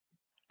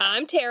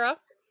I'm Tara,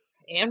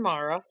 And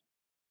Marah.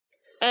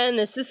 and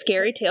this is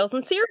Scary Tales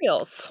and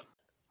Cereals.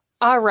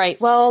 All right,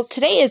 well,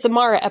 today is a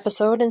Marah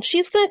episode, and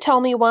she's going to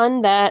tell me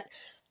one that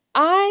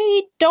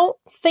I don't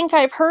think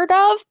I've heard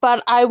of,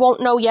 but I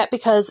won't know yet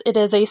because it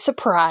is a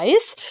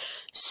surprise.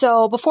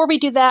 So before we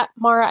do that,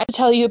 Marah, I have to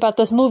tell you about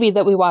this movie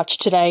that we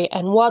watched today,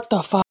 and what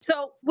the fuck.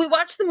 So, we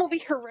watched the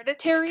movie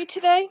Hereditary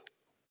today.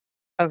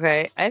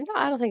 Okay, I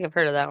don't think I've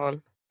heard of that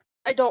one.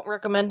 I don't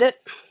recommend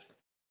it.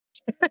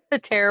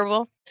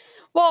 Terrible.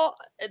 Well,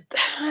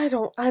 I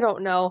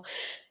don't know.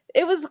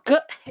 It was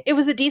good. It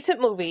was a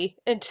decent movie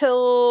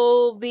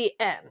until the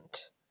end.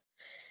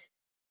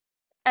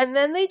 And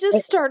then they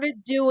just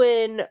started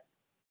doing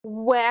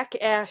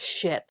whack-ass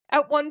shit.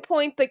 At one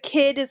point, the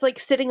kid is,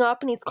 sitting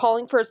up and he's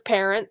calling for his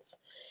parents.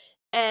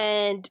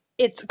 And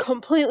it's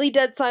completely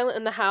dead silent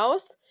in the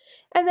house.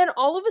 And then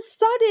all of a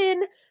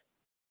sudden,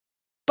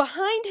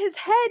 behind his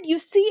head, you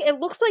see it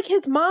looks like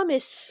his mom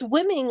is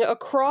swimming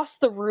across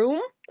the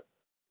room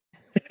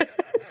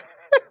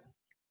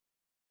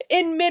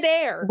in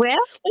midair.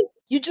 Well,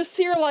 You just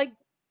see her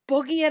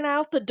boogieing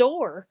out the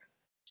door.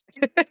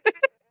 So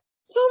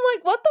I'm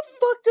like, what the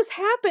fuck just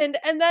happened?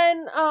 And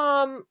then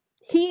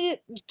he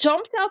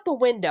jumps out the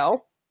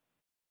window,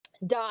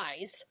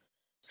 dies.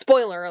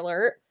 Spoiler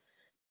alert.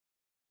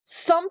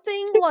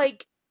 Something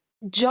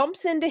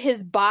jumps into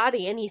his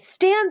body and he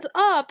stands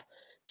up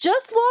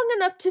just long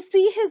enough to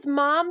see his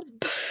mom's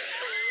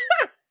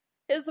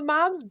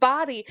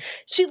body.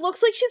 She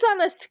looks like she's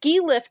on a ski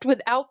lift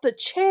without the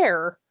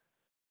chair.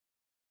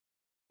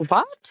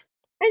 what?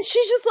 And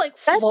she's just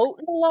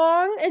floating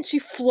along, and she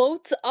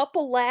floats up a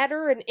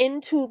ladder and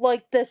into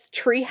this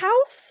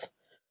treehouse.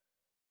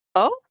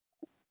 Oh?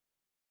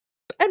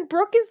 And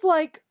Brooke is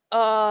like,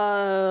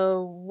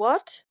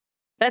 what?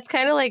 That's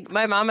kind of like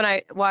my mom and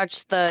I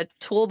watched the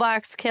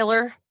Toolbox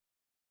Killer.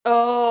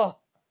 Oh.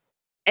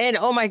 And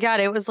oh my god,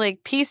 it was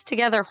like pieced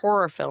together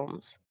horror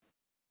films.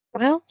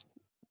 Well,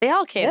 they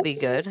all can't be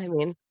good. I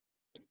mean,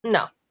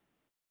 no.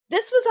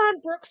 This was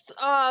on Brooke's,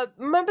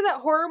 remember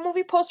that horror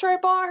movie poster I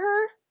bought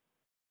her?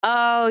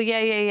 oh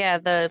yeah.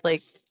 The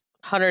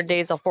 100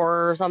 Days of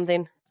Horror or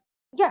something.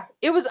 Yeah,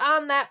 it was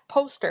on that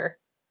poster.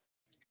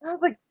 I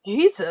was like,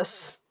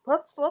 Jesus,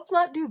 let's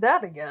not do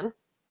that again.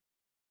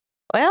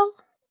 Well,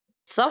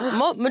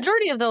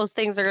 majority of those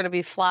things are going to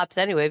be flops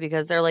anyway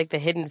because they're like the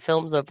hidden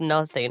films of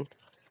nothing.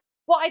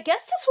 Well, I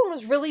guess this one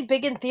was really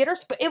big in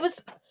theaters, but it was...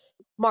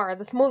 Marah,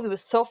 this movie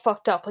was so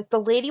fucked up. The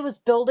lady was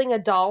building a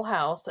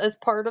dollhouse as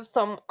part of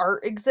some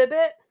art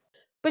exhibit,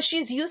 but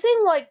she's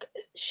using,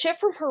 shit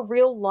from her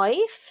real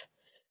life.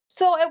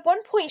 So at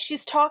one point,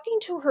 she's talking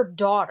to her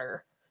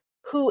daughter,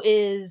 who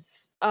is,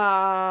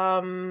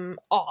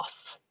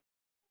 off.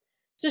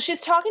 So she's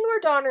talking to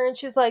her daughter, and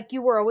she's like,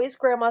 you were always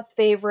Grandma's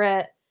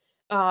favorite.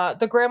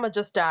 The grandma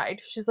just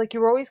died. She's like, you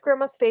were always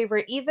Grandma's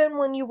favorite. Even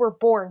when you were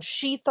born,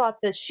 she thought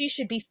that she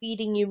should be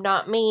feeding you,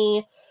 not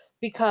me,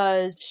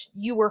 because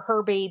you were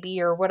her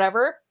baby or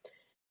whatever.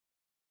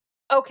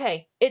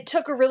 Okay, it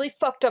took a really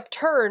fucked up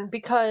turn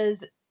because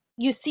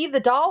you see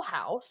the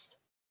dollhouse,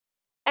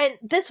 and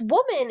this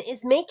woman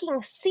is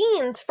making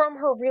scenes from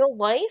her real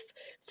life.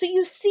 So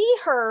you see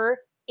her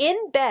in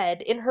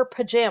bed in her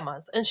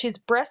pajamas, and she's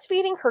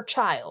breastfeeding her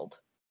child.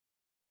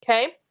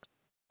 Okay?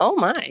 Oh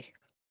my.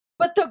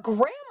 But the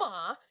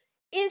grandma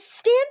is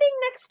standing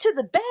next to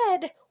the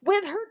bed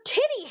with her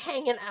titty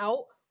hanging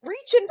out,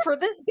 reaching for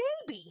this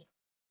baby.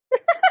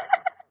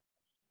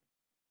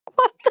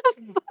 What the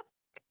fuck?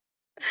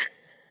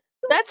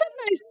 That's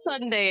a nice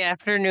Sunday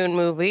afternoon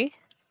movie.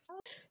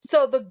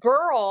 So the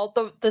girl,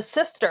 the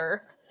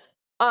sister,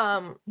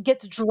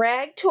 gets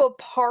dragged to a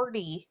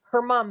party.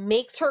 Her mom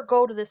makes her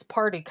go to this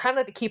party, kind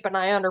of to keep an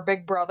eye on her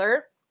big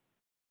brother.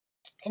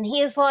 And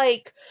he is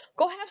like,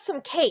 go have some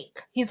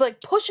cake. He's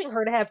pushing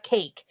her to have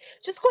cake.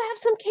 Just go have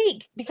some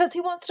cake because he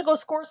wants to go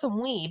score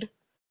some weed,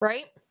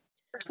 right?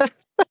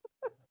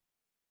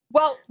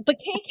 Well, the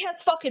cake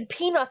has fucking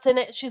peanuts in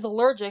it and she's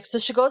allergic, so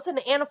she goes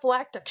into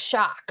anaphylactic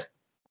shock.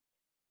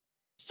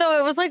 So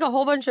it was like a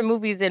whole bunch of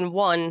movies in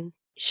one.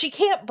 She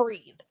can't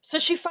breathe. So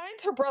she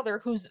finds her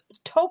brother who's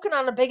toking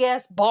on a big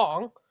ass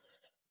bong,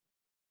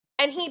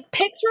 and he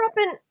picks her up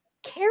and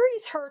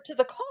carries her to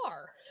the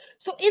car.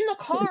 So in the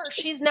car,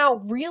 she's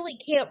now really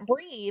can't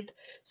breathe.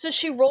 So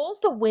she rolls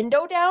the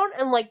window down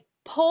and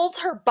pulls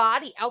her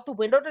body out the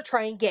window to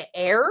try and get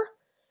air.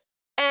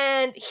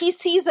 And he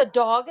sees a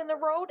dog in the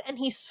road and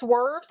he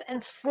swerves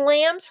and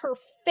slams her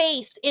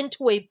face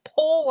into a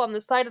pole on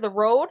the side of the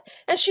road,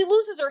 and she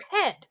loses her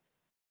head.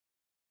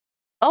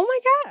 Oh my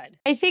god.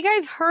 I think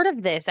I've heard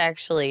of this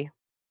actually.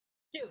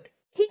 Dude,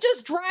 he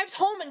just drives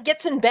home and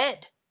gets in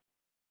bed.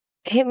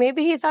 Hey,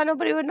 maybe he thought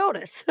nobody would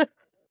notice. And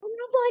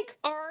I'm like,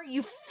 are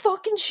you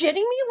fucking shitting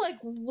me?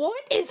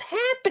 What is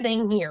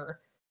happening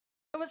here?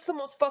 It was the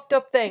most fucked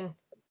up thing.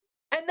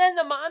 And then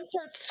the mom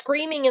starts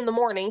screaming in the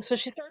morning, so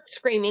she starts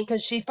screaming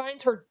because she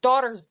finds her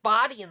daughter's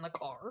body in the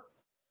car.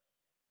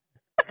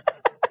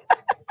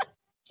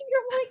 So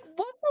you're like,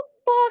 what the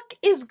fuck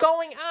is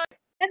going on?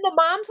 And the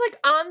mom's like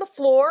on the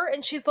floor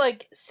and she's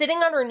like sitting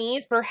on her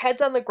knees, but her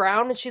head's on the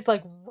ground and she's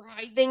like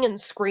writhing and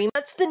screaming.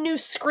 That's the new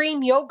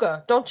Scream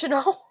yoga, don't you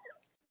know?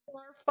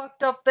 More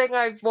fucked up thing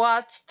I've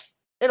watched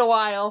in a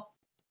while.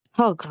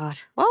 Oh, God.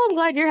 Well, I'm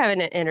glad you're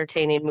having an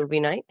entertaining movie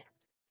night.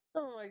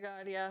 Oh my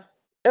god, yeah.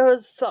 It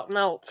was something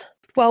else.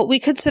 Well, we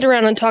could sit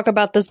around and talk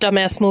about this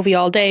dumbass movie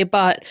all day,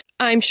 but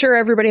I'm sure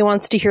everybody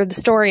wants to hear the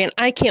story, and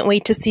I can't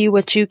wait to see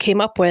what you came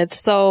up with,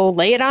 so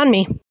lay it on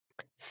me.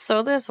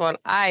 So this one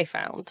I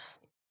found.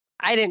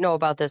 I didn't know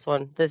about this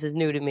one. This is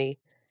new to me.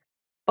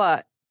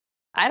 But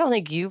I don't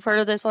think you've heard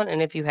of this one,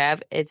 and if you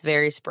have, it's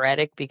very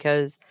sporadic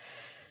because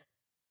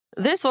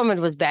this woman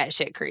was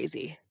batshit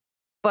crazy.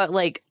 But,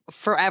 like,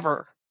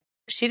 forever.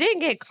 She didn't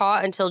get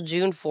caught until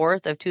June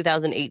 4th of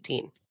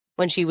 2018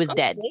 when she was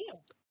dead.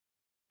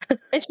 Damn.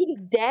 And she was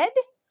dead?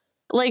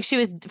 Like,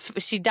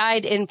 she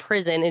died in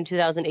prison in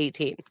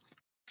 2018.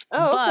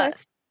 Oh, okay. But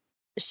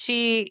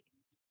she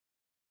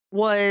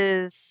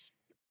was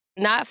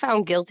not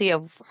found guilty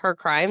of her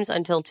crimes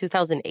until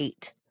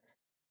 2008.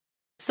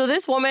 So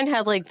this woman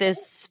had, like,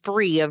 this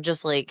spree of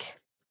just, like,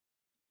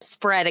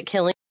 sporadic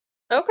killing.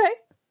 Okay.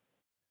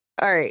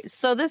 All right,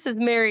 so this is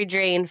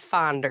MaryJane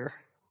Fonder.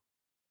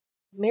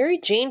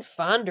 MaryJane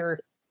Fonder.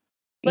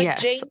 Like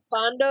Yes. Jane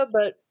Fonda,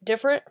 but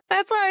different?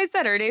 That's why I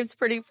said her name's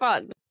pretty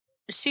fun.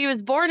 She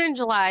was born in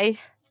July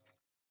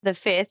the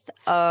 5th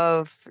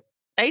of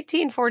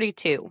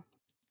 1942.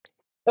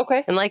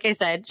 Okay. And like I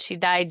said, she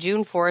died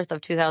June 4th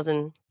of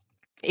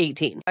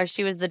 2018.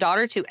 She was the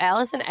daughter to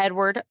Alice and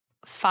Edward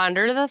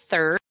Fonder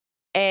III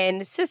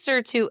and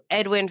sister to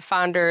Edwin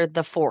Fonder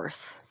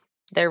IV.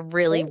 They're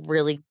really,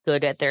 really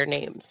good at their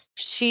names.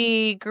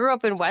 She grew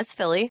up in West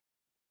Philly.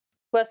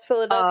 West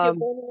Philadelphia,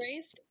 born and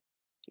raised?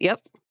 Yep.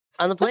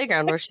 On the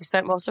playground where she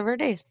spent most of her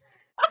days.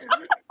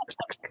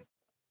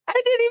 I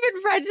didn't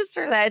even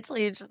register that until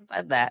you just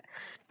said that.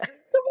 Come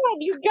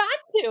on, you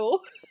got to.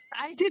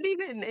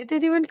 It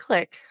didn't even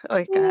click.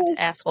 Oh, God,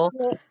 asshole.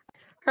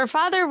 Her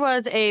father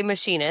was a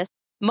machinist.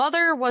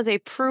 Mother was a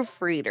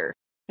proofreader.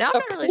 Now,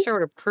 I'm not really sure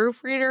what a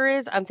proofreader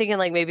is. I'm thinking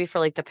like maybe for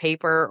like the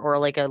paper or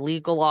like a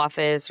legal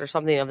office or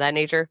something of that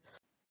nature.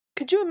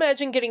 Could you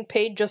imagine getting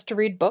paid just to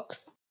read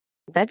books?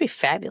 That'd be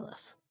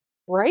fabulous.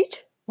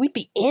 Right? We'd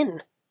be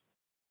in.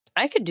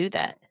 I could do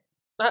that.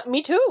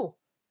 Me too.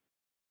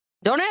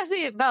 Don't ask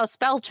me about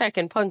spell check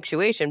and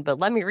punctuation, but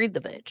let me read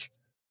the bitch.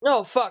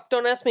 Oh, fuck.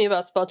 Don't ask me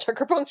about spell check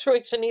or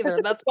punctuation either.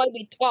 That's why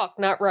we talk,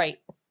 not write.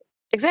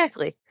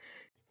 Exactly.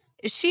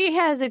 She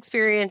has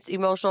experienced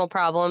emotional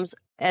problems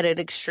at an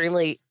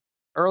extremely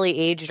early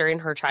age during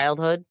her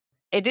childhood.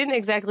 It didn't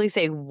exactly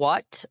say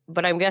what,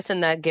 but I'm guessing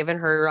that given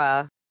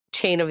her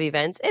chain of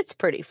events, it's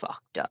pretty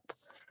fucked up.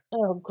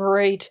 Oh,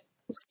 great.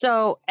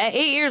 So, at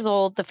 8 years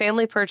old, the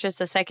family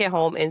purchased a second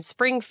home in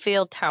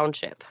Springfield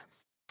Township.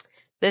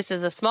 This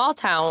is a small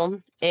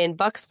town in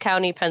Bucks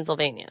County,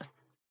 Pennsylvania.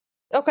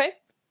 Okay.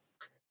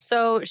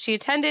 So, she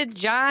attended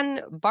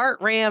John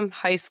Bartram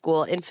High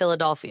School in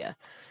Philadelphia.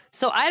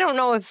 So, I don't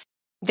know if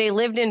they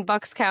lived in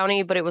Bucks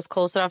County, but it was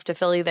close enough to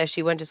Philly that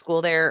she went to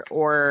school there,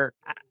 or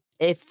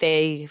if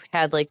they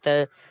had, like,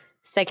 the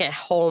second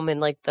home in,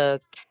 like, the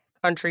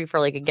country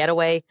for, like, a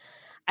getaway.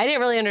 I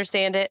didn't really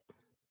understand it.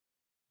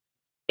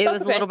 It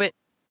was a little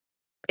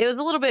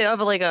bit of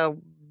like a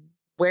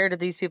where did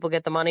these people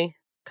get the money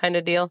kind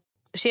of deal.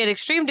 She had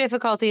extreme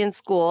difficulty in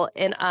school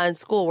and on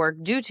schoolwork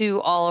due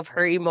to all of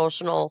her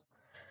emotional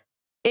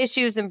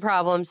issues and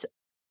problems.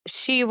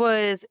 She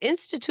was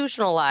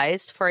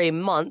institutionalized for a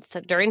month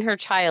during her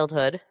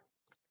childhood.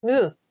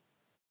 Ew.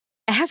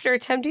 After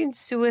attempting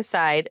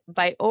suicide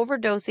by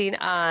overdosing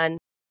on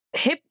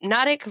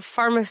hypnotic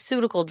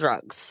pharmaceutical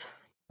drugs.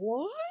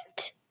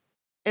 What?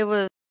 It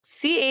was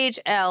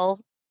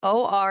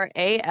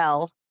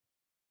CHLORAL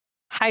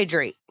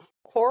hydrate.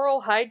 Chloral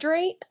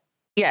hydrate?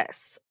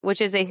 Yes, which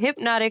is a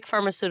hypnotic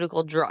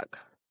pharmaceutical drug.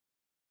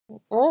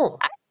 Oh.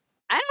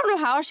 I don't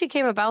know how she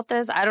came about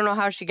this. I don't know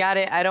how she got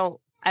it. I don't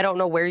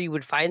know where you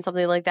would find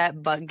something like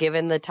that, but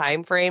given the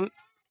time frame,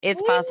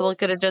 it's possible it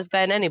could have just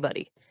been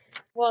anybody.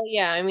 Well,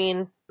 yeah, I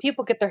mean,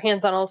 people get their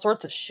hands on all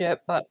sorts of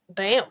shit, but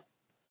damn.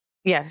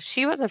 Yeah,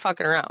 she wasn't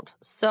fucking around.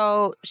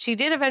 So she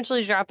did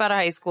eventually drop out of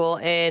high school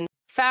and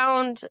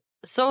found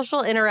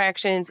social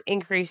interactions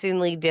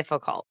increasingly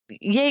difficult.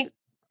 You ain't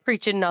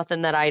preaching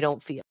nothing that I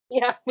don't feel.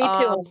 Yeah, me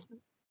too.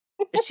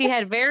 She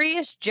had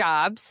various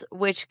jobs,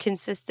 which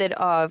consisted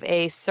of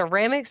a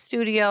ceramic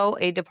studio,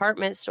 a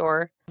department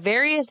store,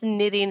 various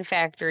knitting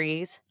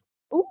factories,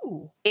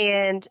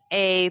 and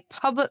a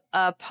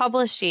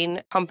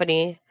publishing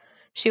company.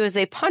 She was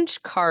a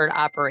punch card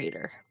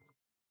operator.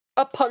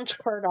 A punch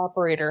card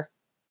operator?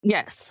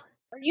 Yes.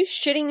 Are you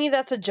shitting me?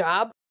 That's a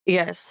job?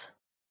 Yes.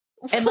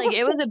 And, like,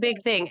 it was a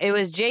big thing. It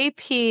was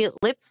J.P.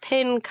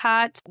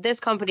 Lippincott. This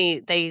company,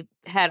 they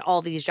had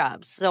all these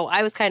jobs. So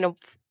I was kind of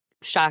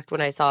shocked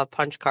when I saw a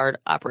punch card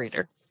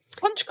operator.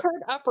 Punch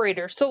card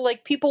operator. So,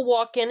 like, people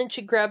walk in and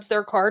she grabs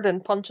their card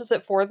and punches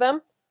it for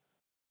them?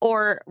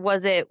 Or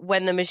was it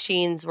when the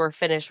machines were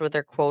finished with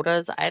their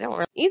quotas? I don't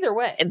really. Either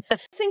way. I was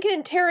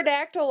thinking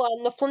pterodactyl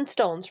on the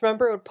Flintstones.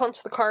 Remember, it would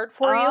punch the card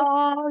for you?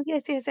 Oh,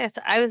 yes, yes, yes.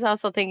 I was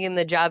also thinking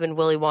the job in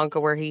Willy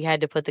Wonka where he had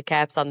to put the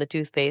caps on the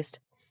toothpaste.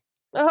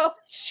 Oh,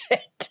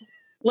 shit.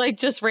 Like,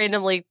 just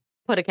randomly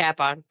put a cap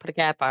on, put a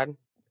cap on.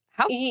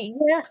 How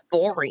Yeah.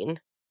 boring.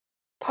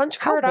 Punch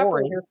How card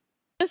boring. operator.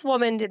 This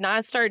woman did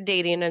not start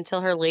dating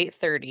until her late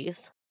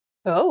 30s.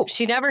 Oh.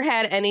 She never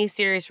had any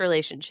serious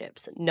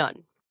relationships.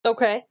 None.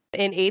 Okay.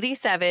 In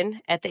 87,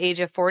 at the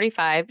age of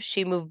 45,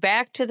 she moved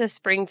back to the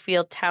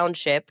Springfield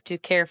Township to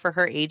care for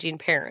her aging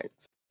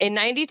parents. In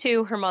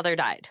 92, her mother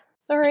died.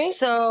 All right.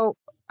 So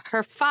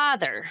her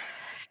father,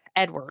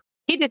 Edward,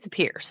 he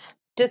disappears.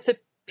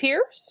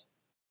 Disappears?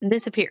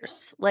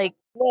 Disappears. Like,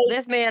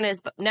 this man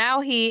is,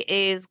 now he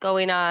is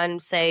going on,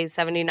 say,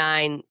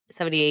 79,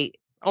 78,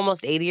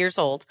 almost 80 years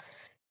old.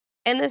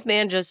 And this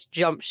man just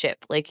jumped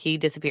ship. Like, he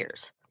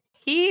disappears.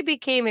 He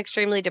became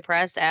extremely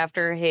depressed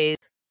after his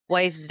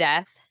wife's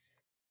death,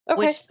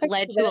 which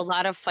led to a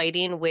lot of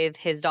fighting with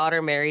his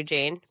daughter,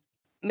 MaryJane.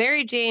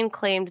 MaryJane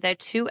claimed that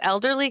two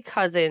elderly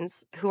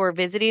cousins who were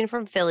visiting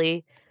from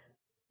Philly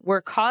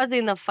were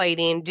causing the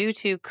fighting due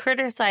to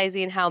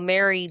criticizing how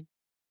Mary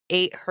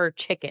ate her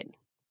chicken.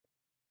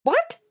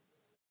 What?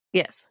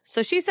 Yes.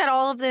 So she said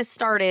all of this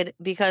started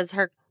because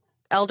her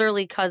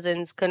elderly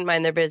cousins couldn't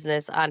mind their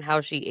business on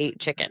how she ate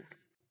chicken.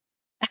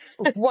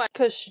 What?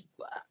 Because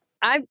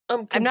I'm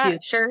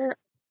not sure.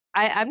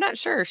 I'm not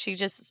sure.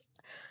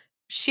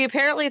 She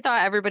apparently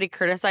thought everybody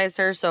criticized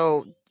her,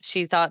 so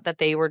she thought that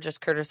they were just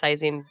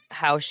criticizing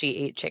how she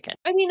ate chicken.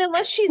 I mean,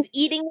 unless she's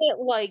eating it,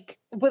 like,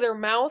 with her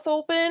mouth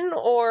open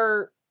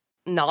or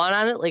gnawing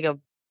on it like a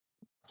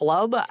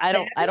club. I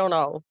don't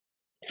know.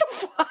 What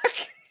the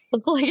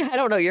fuck? Like, I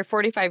don't know. You're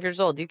 45 years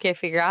old. You can't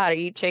figure out how to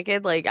eat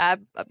chicken. Like,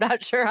 I'm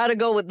not sure how to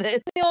go with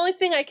this. The only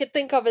thing I could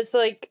think of is,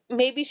 like,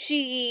 maybe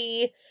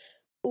she,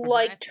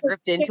 like,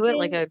 ripped into it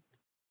like a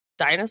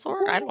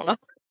dinosaur. I don't know.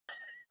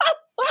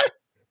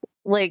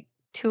 Like,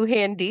 2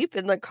 hand deep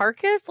in the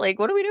carcass. Like,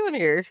 what are we doing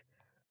here?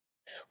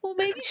 Well,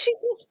 maybe she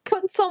just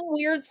put some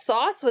weird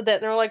sauce with it,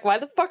 and they're like, "Why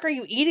the fuck are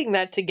you eating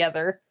that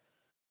together?"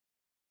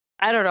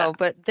 I don't know,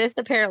 but this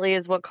apparently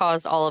is what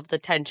caused all of the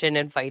tension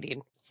and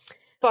fighting.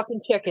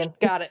 Fucking chicken.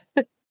 Got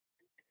it.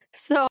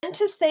 So, and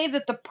to say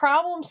that the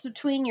problems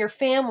between your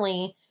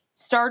family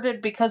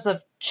started because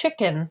of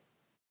chicken.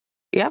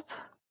 Yep.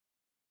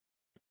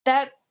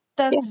 That's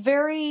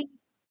very...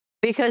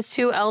 Because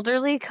 2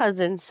 elderly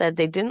cousins said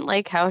they didn't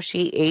like how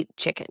she ate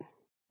chicken.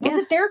 Was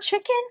it their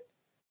chicken?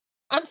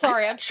 I'm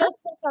sorry, I'm still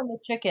stuck on the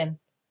chicken.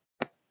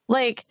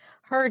 Like,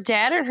 her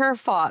dad and her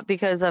fought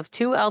because of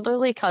 2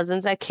 elderly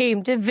cousins that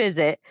came to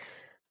visit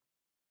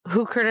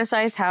who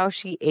criticized how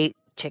she ate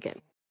chicken.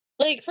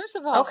 Like, first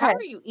of all, how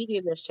are you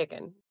eating this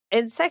chicken?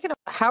 And second,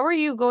 how are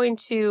you going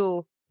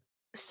to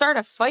start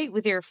a fight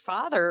with your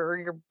father or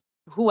your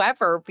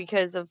whoever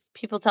because of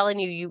people telling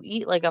you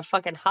eat like a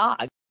fucking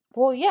hog?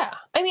 Well, yeah.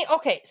 I mean,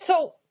 okay,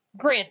 so,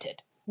 granted,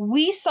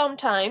 we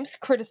sometimes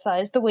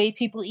criticize the way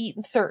people eat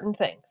in certain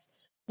things.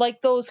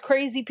 Like those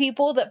crazy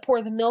people that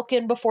pour the milk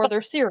in before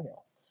their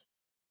cereal.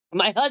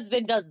 My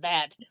husband does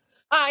that.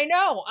 I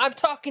know. I'm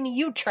talking to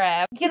you,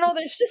 Trav. You know,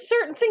 there's just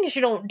certain things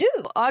you don't do.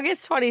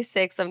 August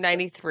 26th of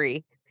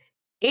 93,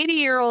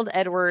 80-year-old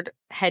Edward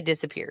had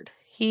disappeared.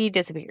 He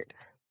disappeared.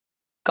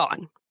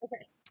 Gone.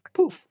 Okay.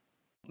 Poof.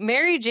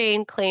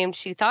 MaryJane claimed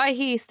she thought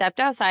he stepped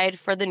outside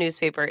for the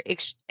newspaper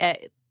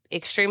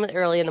extremely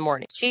early in the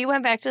morning. She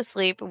went back to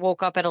sleep,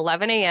 woke up at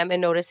 11 a.m.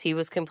 and noticed he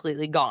was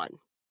completely gone.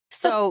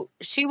 So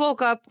she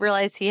woke up,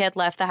 realized he had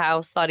left the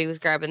house, thought he was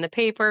grabbing the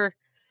paper,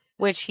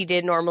 which he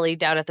did normally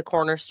down at the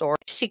corner store.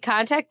 She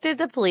contacted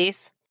the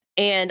police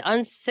and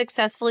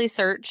unsuccessfully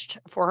searched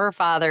for her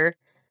father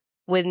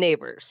with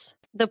neighbors.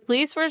 The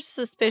police were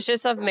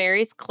suspicious of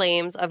Mary's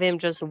claims of him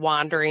just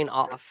wandering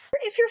off.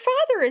 If your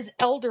father is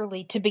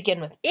elderly to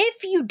begin with,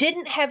 if you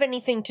didn't have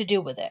anything to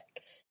do with it,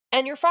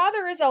 and your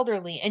father is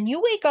elderly, and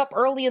you wake up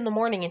early in the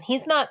morning and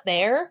he's not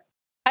there...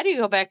 How do you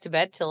go back to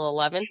bed till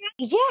 11?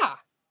 Yeah.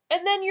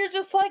 And then you're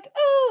just like,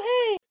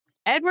 oh, hey.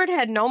 Edward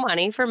had no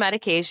money for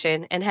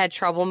medication and had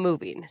trouble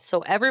moving.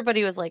 So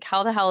everybody was like,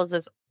 how the hell is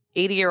this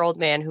 80-year-old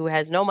man who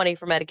has no money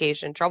for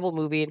medication, trouble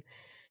moving,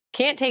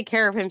 can't take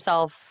care of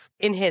himself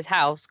in his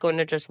house, going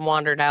to just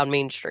wander down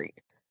Main Street?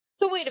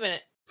 So wait a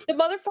minute. The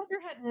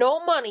motherfucker had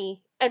no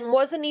money and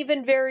wasn't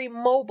even very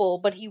mobile,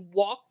 but he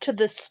walked to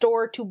the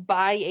store to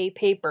buy a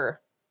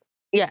paper.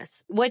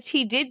 Yes, which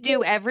he did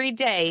do every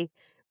day,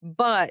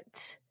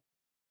 but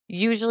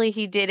usually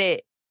he did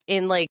it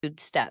in like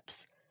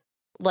steps.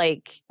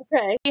 Like,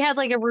 he had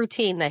like a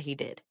routine that he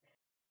did.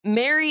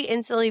 Mary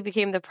instantly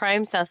became the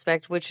prime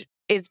suspect, which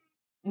is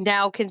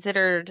now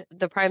considered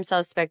the prime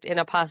suspect in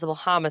a possible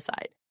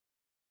homicide.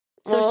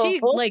 So she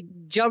like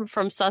jumped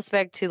from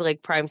suspect to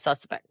like prime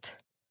suspect.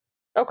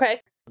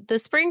 Okay. The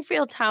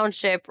Springfield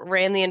Township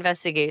ran the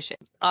investigation.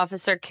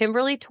 Officer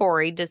Kimberly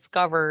Torrey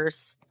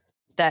discovers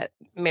that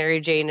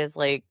MaryJane is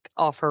like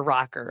off her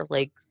rocker.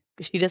 Like,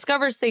 she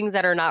discovers things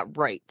that are not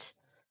right.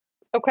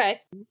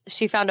 Okay.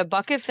 She found a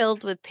bucket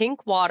filled with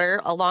pink water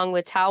along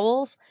with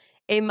towels,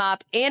 a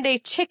mop, and a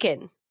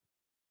chicken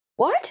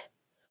What?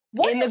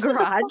 What in the is with the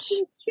garage.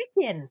 fucking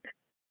chicken?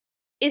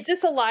 Is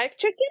this a live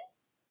chicken?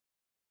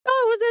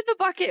 Oh, it was in the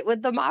bucket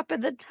with the mop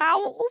and the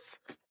towels.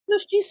 No,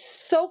 she's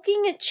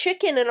soaking a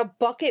chicken in a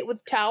bucket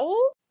with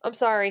towels? I'm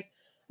sorry.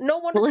 No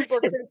wonder people are Listen,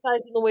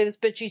 criticizing the way this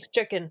bitch eats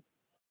chicken.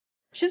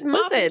 She's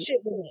mopping listen.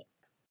 shit with it.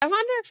 I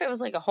wonder if it was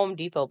like a Home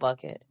Depot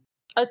bucket.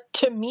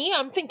 To me,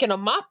 I'm thinking a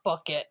mop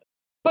bucket.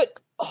 But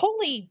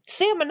holy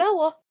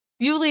salmonella.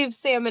 You leave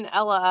Sam and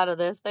Ella out of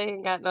this. They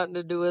ain't got nothing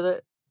to do with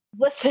it.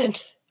 Listen.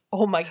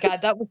 Oh my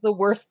god, that was the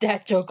worst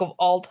dad joke of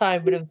all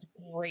time, but it was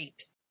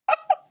great.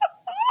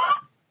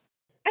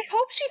 I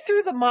hope she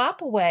threw the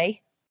mop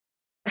away.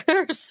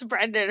 They're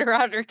spreading it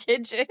around her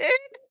kitchen.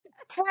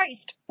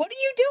 Christ, what are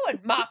you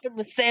doing? Mopping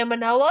with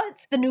salmonella?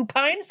 It's the new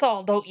Pine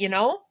Sol, don't you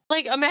know?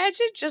 Like,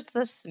 imagine just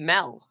the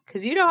smell.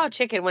 Because you know how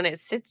chicken, when it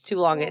sits too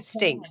long, Oh, it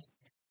stinks.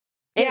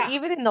 And yeah.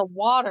 even in the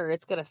water,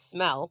 it's going to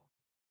smell.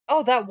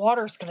 Oh, that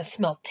water's gonna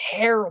smell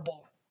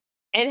terrible.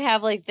 And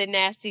have, like, the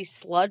nasty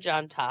sludge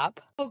on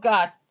top. Oh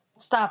god,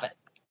 stop it.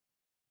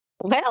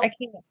 Well, I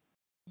can't.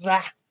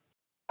 Blah.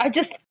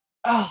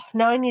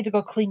 Now I need to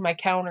go clean my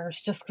counters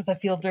just because I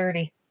feel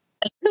dirty.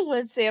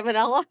 with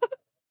salmonella.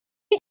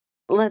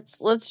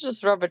 Let's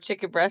just rub a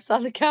chicken breast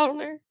on the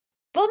counter.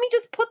 Let me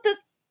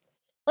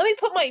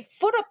put my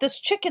foot up this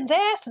chicken's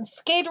ass and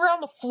skate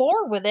around the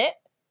floor with it.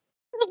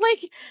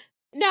 Like,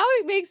 now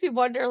it makes me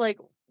wonder, like,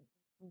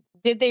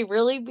 did they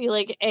really be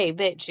like, hey,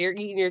 bitch, you're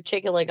eating your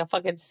chicken like a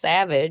fucking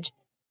savage?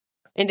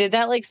 And did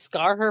that, like,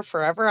 scar her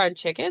forever on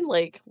chicken?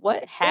 Like,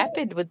 what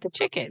happened with the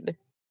chicken?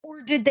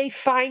 Or did they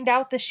find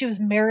out that she was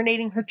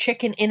marinating her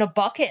chicken in a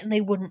bucket and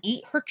they wouldn't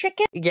eat her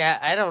chicken? Yeah,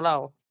 I don't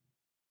know.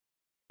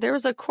 There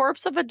was a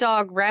corpse of a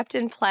dog wrapped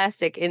in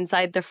plastic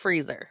inside the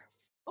freezer.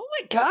 Oh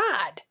my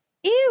god.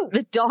 Ew.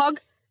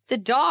 The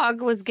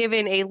dog was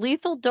given a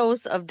lethal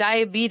dose of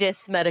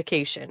diabetes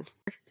medication.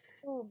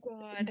 Oh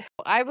god.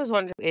 I was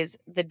wondering, is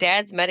the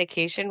dad's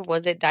medication,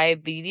 was it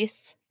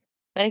diabetes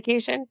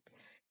medication?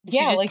 And she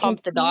Yeah, just like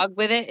pumped the dog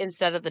with it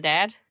instead of the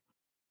dad?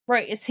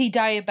 right, is he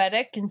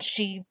diabetic and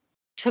she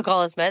Took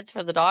all his meds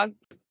for the dog?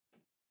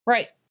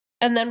 right.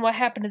 And then what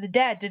happened to the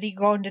dad? Did he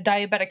go into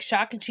diabetic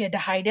shock and she had to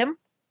hide him?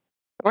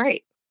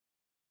 Right.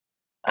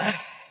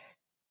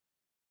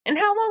 And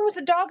how long was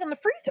the dog in the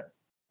freezer?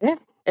 Yeah.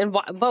 And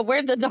but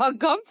where'd the dog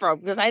come from?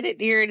 Because I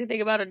didn't hear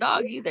anything about a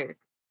dog either.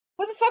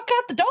 Where the fuck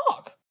got the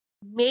dog?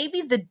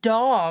 Maybe the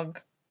dog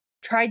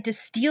tried to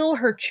steal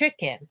her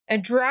chicken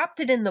and dropped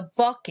it in the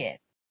bucket.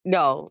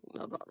 No.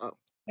 All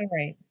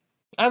right.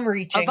 I'm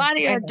reaching. A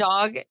body I of a know.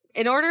 dog,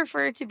 in order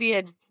for it to be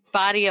a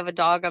body of a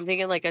dog, I'm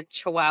thinking like a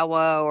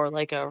Chihuahua or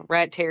like a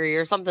Rat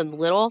Terrier or something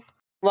little.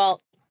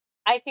 Well,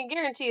 I can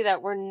guarantee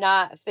that we're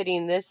not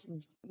fitting this,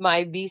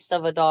 my beast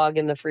of a dog,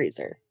 in the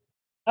freezer.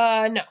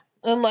 No.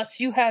 Unless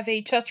you have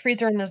a chest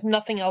freezer and there's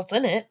nothing else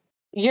in it.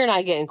 You're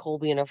not getting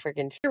Colby in a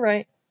freaking. You're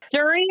right.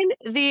 During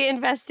the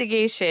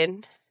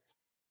investigation,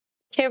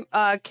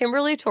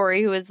 Kimberly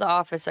Torrey, who is the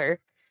officer,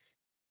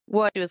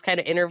 she was kind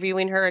of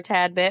interviewing her a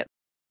tad bit.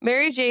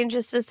 MaryJane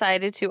just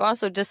decided to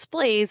also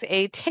displays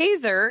a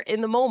taser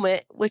in the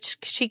moment, which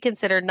she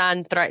considered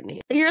non-threatening.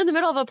 You're in the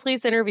middle of a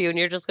police interview and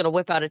you're just going to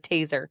whip out a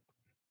taser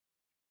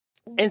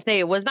and say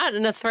it was not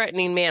in a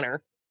threatening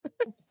manner.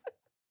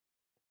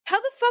 How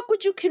the fuck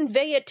would you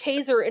convey a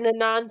taser in a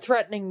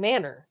non-threatening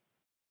manner?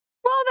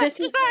 Well, that's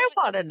This is what I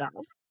want to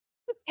know.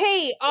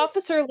 Hey,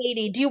 officer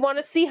lady, do you want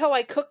to see how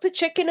I cook the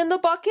chicken in the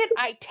bucket?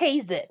 I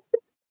tase it.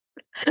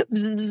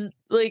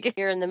 Like,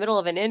 you're in the middle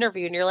of an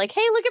interview and you're like,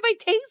 hey, look at my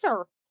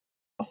taser.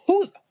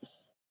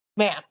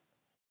 Man,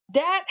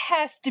 that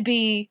has to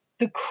be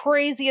the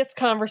craziest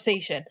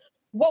conversation.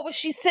 What was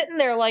she sitting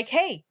there like,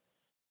 hey,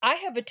 I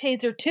have a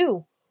taser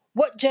too.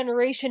 What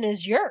generation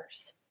is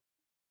yours?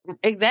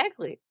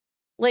 Exactly.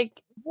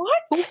 Like, What?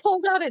 who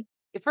pulls out a...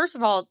 First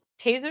of all,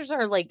 tasers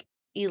are, like,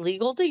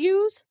 illegal to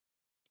use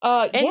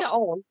and Yeah. to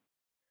own.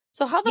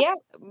 So how the... Yeah.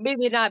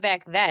 Maybe not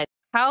back then.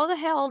 How the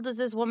hell does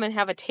this woman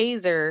have a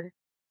taser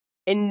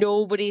and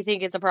nobody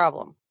think it's a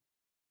problem?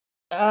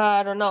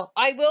 I don't know.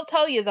 I will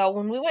tell you though,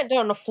 when we went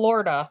down to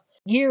Florida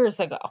years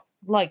ago,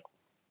 like,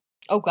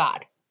 oh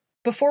God,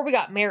 before we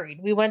got married,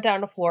 we went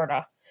down to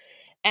Florida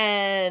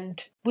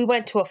and we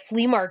went to a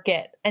flea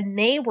market and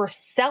they were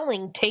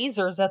selling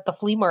tasers at the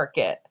flea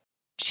market.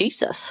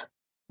 Jesus.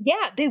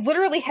 Yeah, they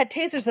literally had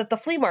tasers at the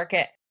flea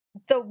market.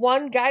 The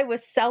one guy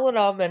was selling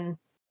them and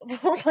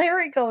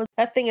Larry goes,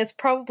 that thing is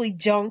probably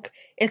junk.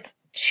 It's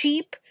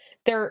cheap.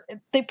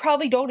 They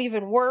probably don't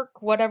even work,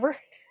 whatever.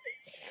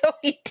 So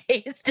he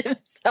tased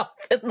himself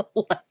in the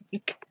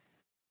leg.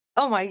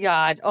 Oh my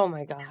God. Oh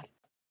my God.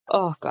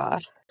 Oh God.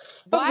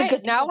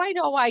 Now I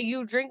know why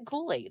you drink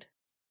Kool-Aid.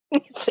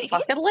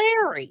 Fucking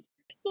Larry.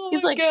 Oh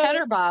He's like God.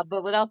 Cheddar Bob,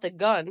 but without the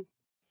gun.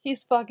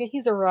 He's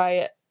a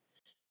riot.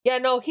 Yeah,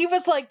 no, he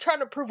was like trying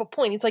to prove a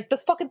point. He's like,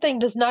 this fucking thing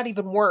does not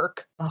even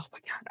work. Oh my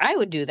God. I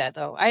would do that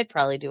though. I'd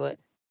probably do it.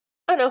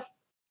 I know.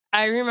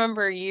 I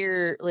remember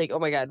oh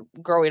my God,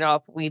 growing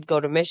up, we'd go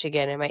to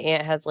Michigan and my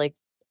aunt has like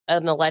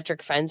an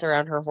electric fence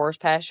around her horse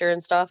pasture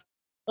and stuff.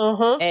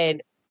 Uh-huh.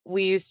 And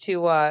we used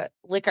to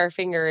lick our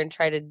finger and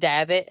try to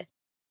dab it.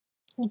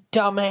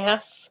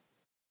 Dumbass.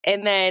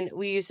 And then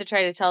we used to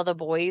try to tell the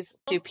boys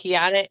to pee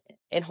on it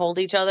and hold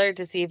each other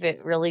to see if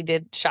it really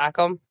did shock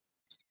them.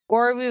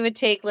 Or we would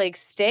take like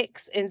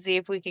sticks and see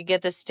if we could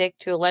get the stick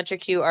to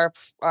electrocute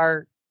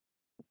our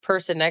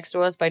person next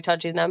to us by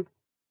touching them.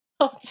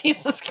 Oh,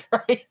 Jesus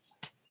Christ.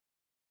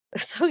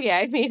 So yeah,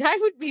 I mean, I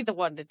would be the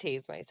one to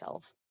tase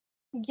myself.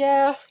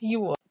 Yeah, you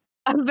would.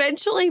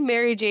 Eventually,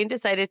 MaryJane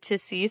decided to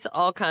cease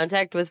all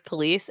contact with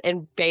police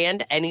and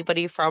banned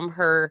anybody from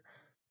her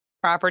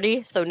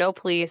property. So no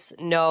police,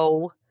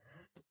 no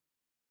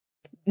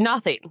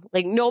nothing.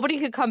 Like nobody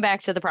could come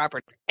back to the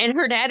property. And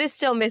her dad is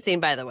still missing,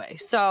 by the way.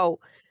 So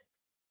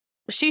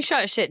she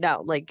shut shit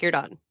down. Like, you're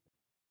done.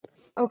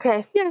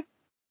 Okay. Yeah.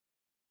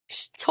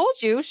 She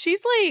told you,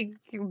 she's like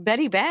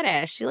Betty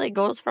Badass. She like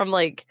goes from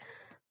like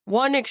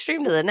one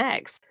extreme to the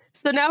next.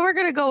 So now we're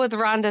going to go with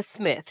Rhonda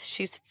Smith.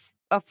 She's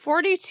a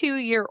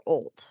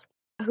 42-year-old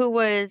who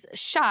was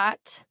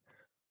shot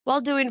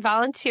while doing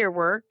volunteer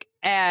work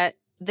at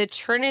the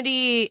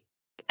Trinity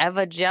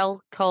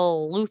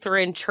Evangelical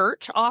Lutheran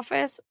Church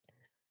office.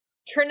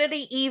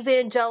 Trinity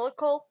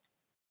Evangelical?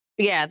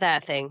 Yeah,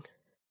 that thing.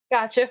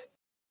 Gotcha.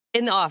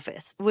 In the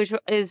office, which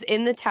is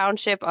in the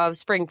township of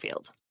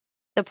Springfield.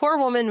 The poor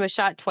woman was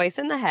shot twice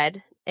in the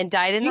head and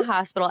died in the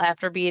hospital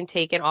after being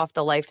taken off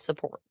the life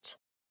support.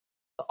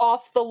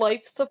 Off the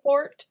life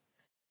support?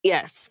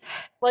 Yes.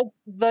 Like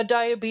the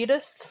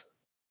diabetes?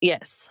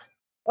 Yes.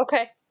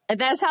 Okay. And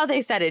that's how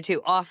they said it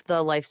too, off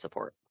the life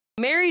support.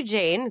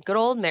 MaryJane, good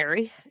old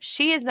Mary,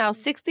 she is now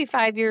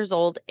 65 years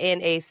old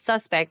and a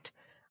suspect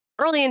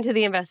early into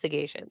the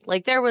investigation.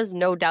 Like, there was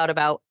no doubt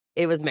about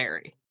it was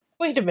Mary.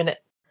 Wait a minute.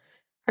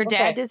 Her Okay.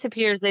 dad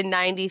disappears in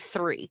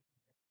 93.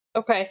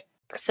 Okay.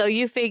 So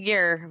you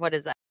figure, what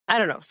is that? I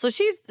don't know. So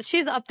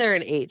she's up there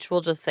in age.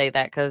 We'll just say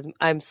that because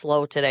I'm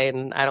slow today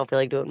and I don't feel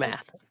like doing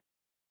math.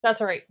 That's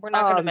all right. We're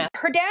not going to math.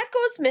 Her dad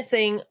goes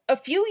missing. A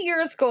few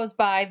years goes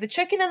by. The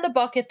chicken in the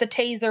bucket, the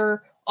taser,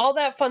 all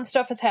that fun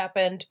stuff has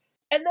happened.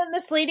 And then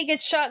this lady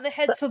gets shot in the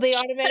head, so they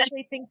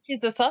automatically think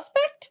she's a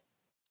suspect?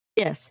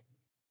 Yes.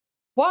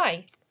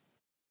 Why?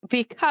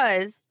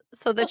 Because,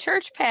 so the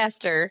church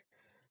pastor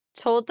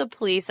told the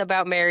police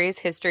about Mary's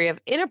history of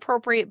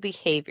inappropriate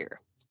behavior.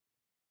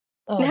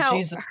 Oh, now,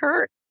 Jesus.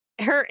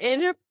 her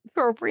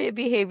inappropriate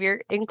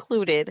behavior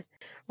included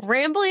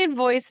rambling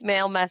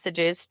voicemail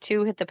messages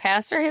to the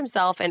pastor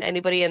himself and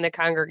anybody in the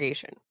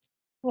congregation.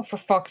 Oh, for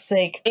fuck's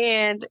sake.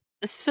 And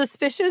I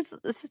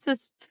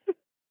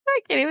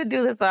can't even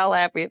do this without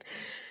laughing.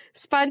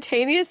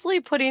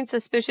 Spontaneously putting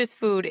suspicious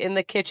food in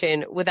the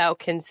kitchen without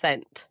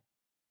consent.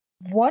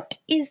 What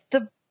is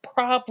the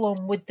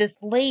problem with this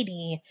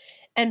lady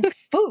and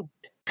food?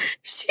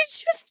 She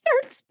just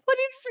starts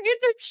putting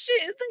random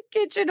shit in the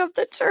kitchen of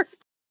the church.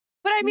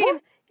 But I mean,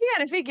 you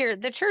gotta figure,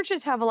 the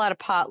churches have a lot of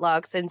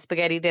potlucks and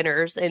spaghetti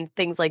dinners and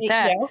things like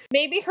that. Yeah.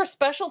 Maybe her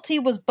specialty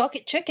was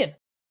bucket chicken.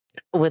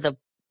 With a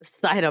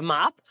side of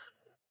mop.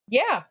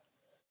 Yeah.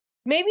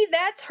 Maybe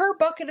that's her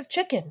bucket of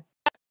chicken.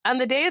 On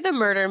the day of the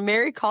murder,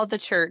 Mary called the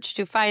church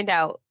to find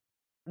out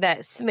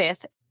that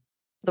Smith,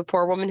 the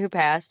poor woman who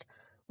passed,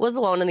 was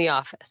alone in the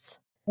office.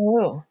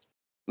 Oh.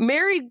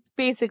 Mary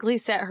basically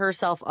set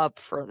herself up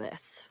for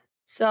this.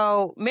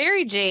 So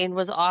MaryJane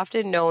was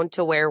often known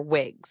to wear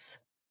wigs.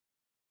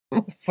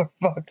 For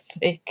fuck's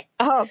sake.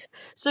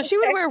 So she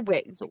would wear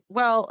wigs.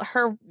 Well,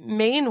 her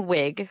main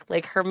wig,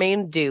 like her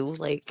main do,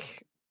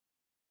 like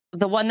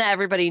the one that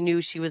everybody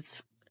knew she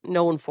was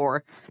known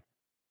for,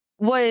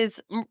 was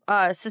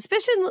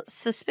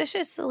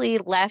suspiciously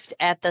left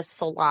at the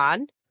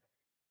salon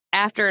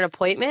after an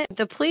appointment.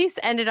 The police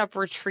ended up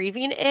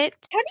retrieving it.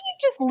 How do you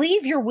just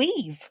leave your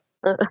weave?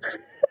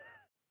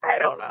 I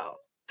don't know.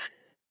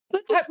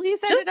 But the police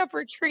ended up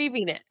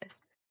retrieving it.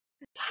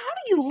 How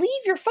do you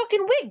leave your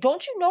fucking wig?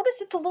 Don't you notice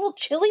it's a little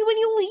chilly when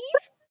you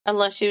leave?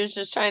 Unless she was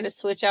just trying to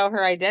switch out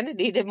her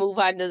identity to move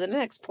on to the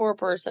next poor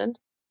person.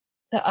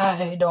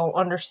 I don't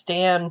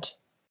understand.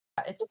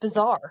 It's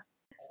bizarre.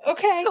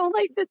 Okay. So,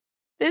 like,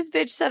 this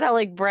bitch set out,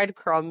 like,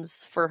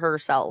 breadcrumbs for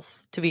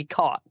herself to be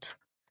caught.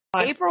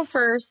 April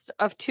 1st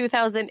of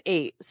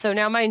 2008. So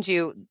now, mind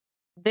you,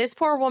 this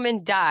poor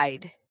woman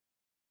died.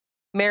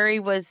 Mary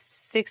was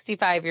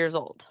 65 years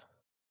old.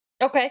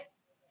 Okay.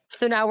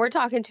 So now we're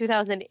talking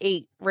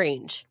 2008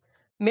 range.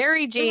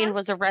 MaryJane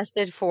was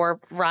arrested for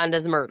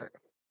Rhonda's murder.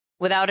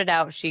 Without a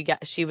doubt,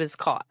 she was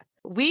caught.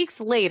 Weeks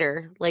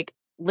later, like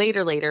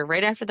later,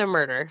 right after the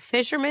murder,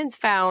 fishermen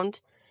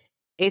found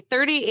a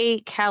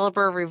 .38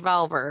 caliber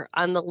revolver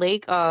on the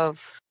lake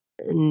of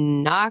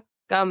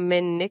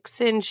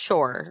Nockamixon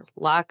Shore.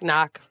 Loch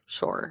Knock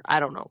Shore. I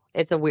don't know.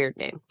 It's a weird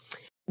name.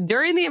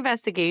 During the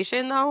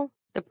investigation, though,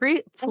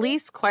 the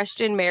police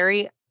questioned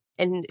Mary,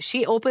 and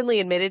she openly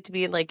admitted to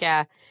being like,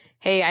 yeah,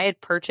 hey, I had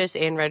purchased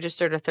and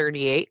registered a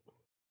 .38.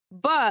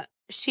 But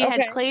she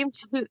had claimed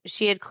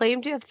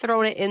to have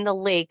thrown it in the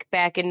lake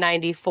back in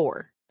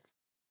 94,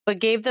 but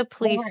gave the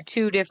police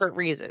 2 different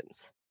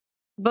reasons.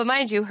 But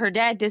mind you, her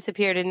dad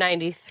disappeared in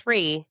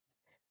 93,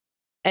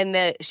 and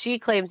that she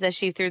claims that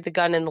she threw the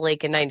gun in the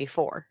lake in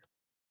 94.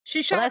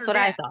 She shot that's her what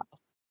I dad. thought.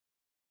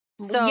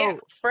 Yeah.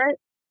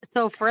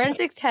 So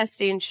forensic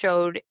testing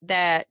showed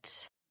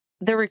that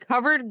the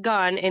recovered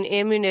gun and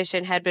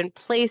ammunition had been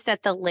placed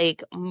at the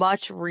lake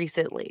much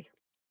recently.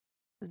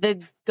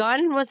 The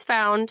gun was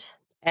found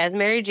as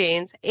Mary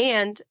Jane's,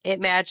 and it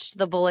matched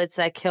the bullets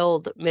that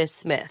killed Miss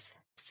Smith.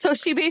 So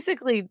she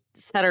basically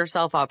set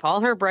herself up.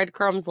 All her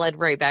breadcrumbs led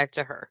right back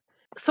to her.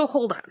 So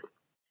hold on.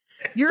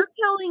 You're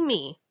telling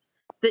me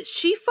that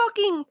she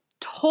fucking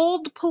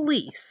told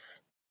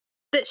police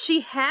that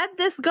she had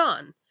this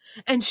gun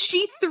and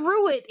she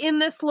threw it in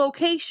this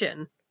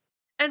location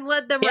and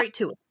led them right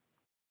to it?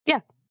 Yeah.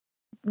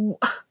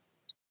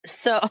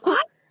 So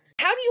what?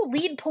 How do you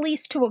lead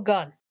police to a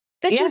gun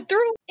that you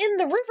threw in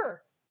the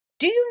river?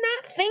 Do you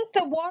not think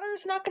the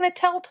water's not going to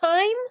tell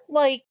time?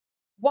 Like,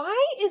 why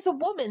is a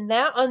woman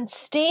that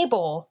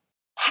unstable?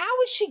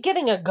 How is she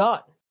getting a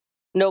gun?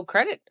 No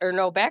credit or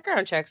no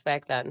background checks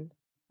back then.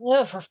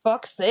 Yeah, for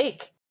fuck's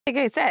sake. Like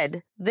I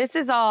said, this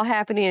is all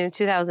happening in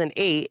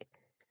 2008.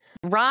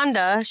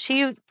 Rhonda,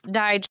 she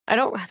died. I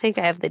don't think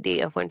I have the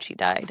date of when she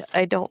died.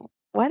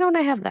 Why don't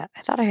I have that?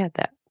 I thought I had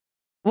that.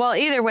 Well,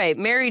 either way,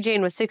 Mary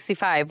Jane was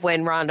 65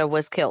 when Rhonda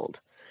was killed.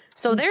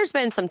 So there's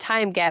been some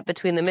time gap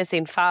between the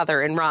missing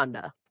father and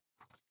Rhonda.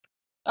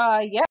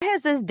 Yeah. What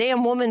has this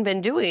damn woman been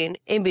doing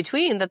in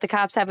between that the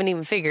cops haven't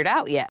even figured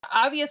out yet?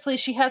 Obviously,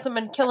 she hasn't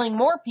been killing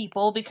more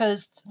people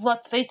because,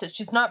 let's face it,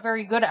 she's not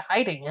very good at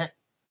hiding it.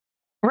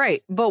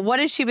 Right. But what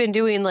has she been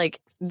doing, like,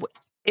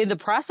 in the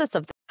process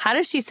of that? How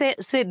does she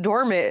sit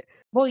dormant?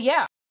 Well,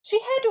 yeah. She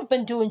had to have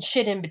been doing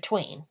shit in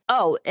between.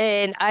 Oh,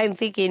 and I'm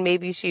thinking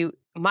maybe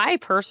my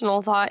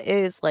personal thought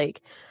is,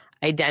 like,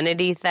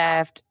 identity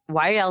theft.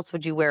 Why else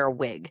would you wear a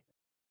wig?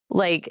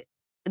 Like,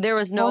 there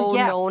was no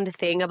known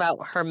thing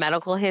about her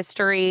medical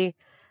history,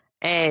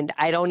 and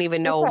I don't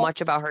even know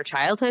much about her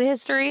childhood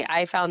history.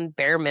 I found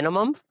bare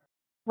minimum.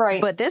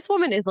 Right. But this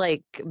woman is,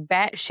 like,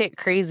 batshit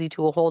crazy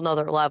to a whole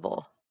nother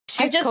level.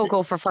 She's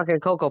Cocoa for fucking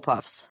Cocoa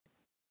Puffs.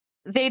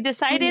 They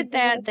decided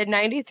that the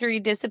 93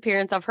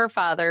 disappearance of her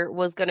father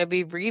was going to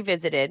be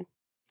revisited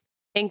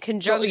in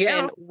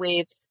conjunction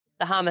with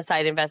the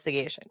homicide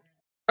investigation.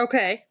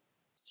 Okay.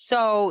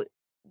 So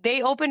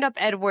they opened up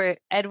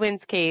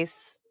Edwin's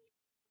case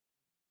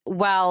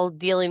while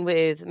dealing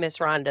with Miss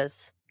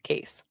Rhonda's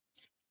case.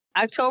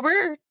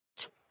 October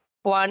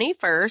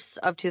 21st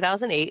of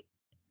 2008,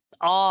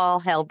 all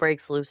hell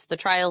breaks loose. The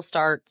trial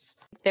starts.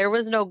 There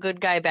was no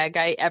good guy, bad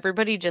guy.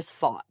 Everybody just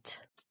fought.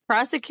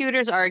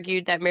 Prosecutors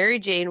argued that Mary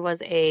Jane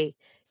was a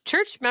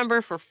church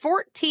member for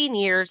 14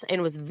 years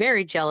and was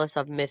very jealous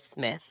of Miss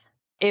Smith.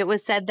 It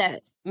was said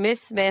that Miss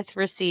Smith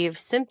received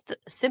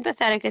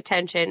sympathetic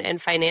attention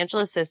and financial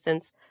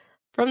assistance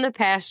from the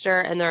pastor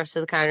and the rest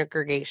of the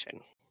congregation.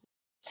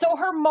 So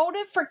her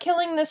motive for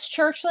killing this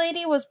church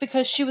lady was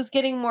because she was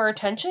getting more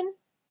attention?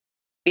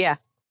 Yeah.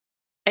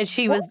 And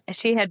she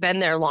had been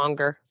there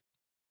longer.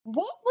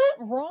 What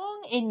went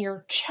wrong in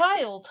your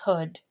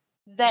childhood?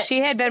 She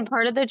had been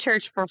part of the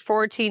church for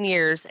 14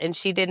 years, and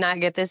she did not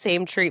get the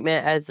same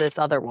treatment as this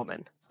other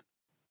woman.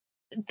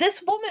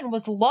 This woman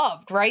was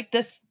loved, right?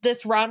 This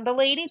Rhonda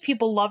lady,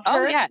 people loved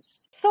her. Oh,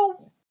 yes.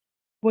 So,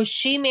 was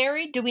she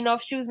married? Do we know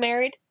if she was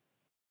married?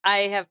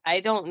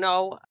 I don't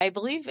know. I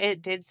believe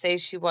it did say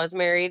she was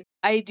married.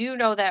 I do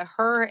know that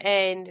her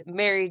and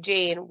Mary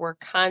Jane were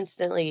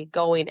constantly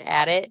going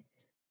at it.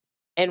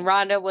 And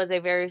Rhonda was a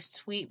very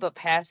sweet but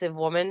passive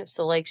woman.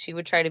 So, like, she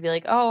would try to be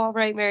like, oh, all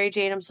right, Mary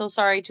Jane, I'm so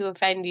sorry to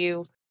offend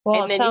you.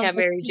 Well, and then you have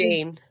Mary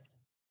Jane.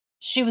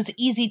 She was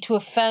easy to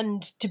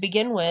offend to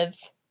begin with.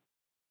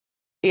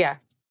 Yeah.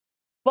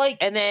 Like,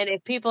 and then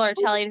if people are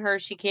telling her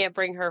she can't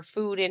bring her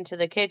food into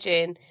the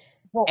kitchen,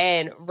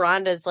 and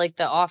Rhonda's like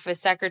the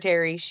office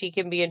secretary, she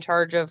can be in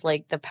charge of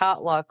like the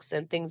potlucks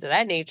and things of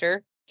that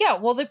nature. Yeah,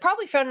 well, they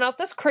probably found out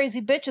this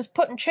crazy bitch is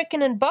putting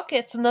chicken in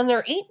buckets and then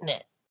they're eating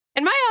it.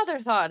 And my other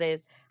thought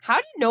is, how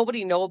did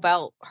nobody know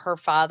about her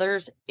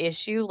father's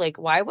issue? Like,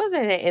 why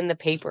wasn't it in the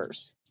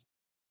papers?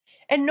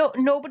 And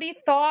nobody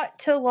thought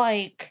to,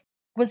 like,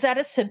 was that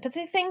a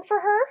sympathy thing for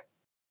her?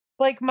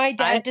 Like, my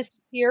dad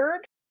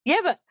disappeared? Yeah,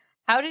 but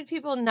how did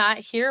people not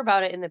hear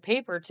about it in the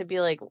paper to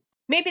be like...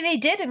 Maybe they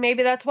did, and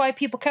maybe that's why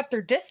people kept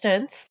their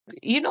distance.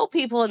 You know,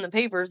 people in the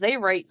papers, they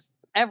write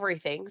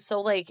everything.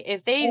 So, like,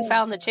 if they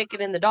found the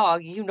chicken and the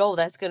dog, you know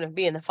that's going to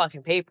be in the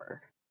fucking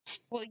paper.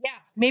 Well, yeah.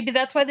 Maybe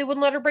that's why they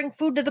wouldn't let her bring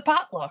food to the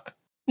potluck.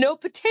 No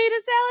potato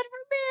salad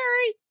for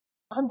Mary!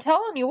 I'm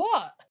telling you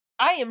what.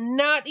 I am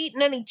not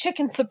eating any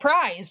chicken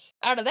surprise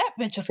out of that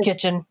bitch's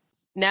kitchen.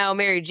 Now,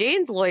 Mary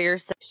Jane's lawyer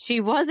said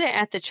she wasn't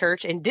at the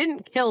church and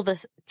didn't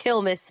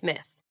kill Miss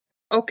Smith.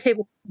 Okay,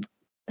 well,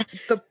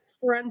 the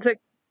forensic...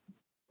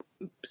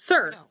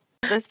 Sir.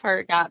 No, this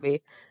part got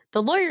me.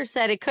 The lawyer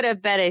said it could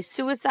have been a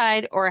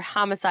suicide or a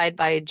homicide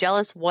by a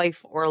jealous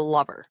wife or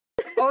lover.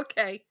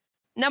 Okay.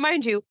 Now,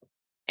 mind you,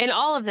 In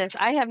all of this,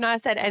 I have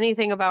not said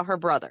anything about her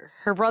brother.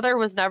 Her brother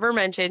was never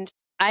mentioned.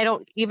 I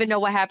don't even know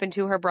what happened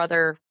to her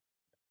brother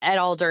at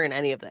all during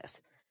any of this.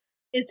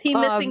 Is he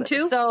missing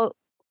too? So,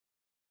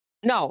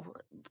 no.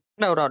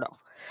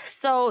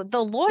 So the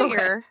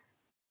lawyer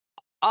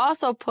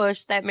also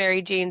pushed that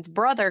MaryJane's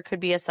brother could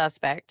be a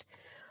suspect,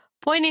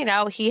 pointing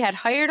out he had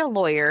hired a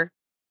lawyer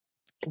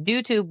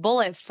due to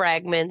bullet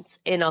fragments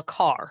in a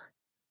car.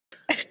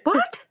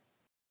 What?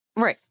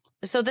 Right.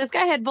 So this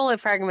guy had bullet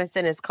fragments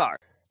in his car.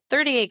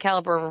 38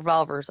 caliber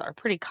revolvers are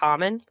pretty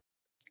common,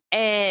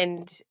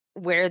 and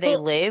where they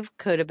live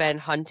could have been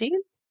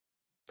hunting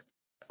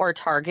or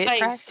target I'm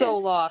practice. so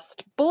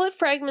lost. Bullet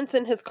fragments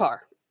in his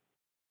car.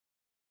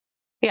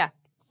 Yeah.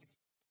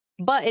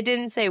 But it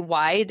didn't say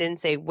why. It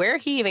didn't say where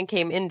he even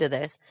came into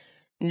this.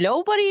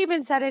 Nobody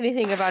even said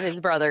anything about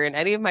his brother in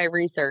any of my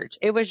research.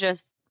 It was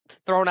just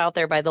thrown out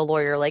there by the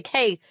lawyer like,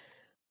 hey,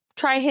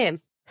 try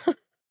him.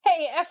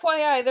 Hey,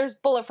 FYI, there's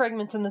bullet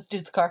fragments in this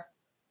dude's car.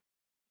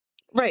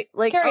 Right.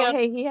 Like, Carry on.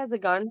 hey, he has a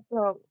gun,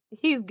 so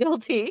he's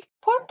guilty.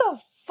 What the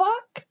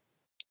fuck?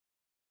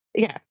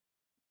 Yeah.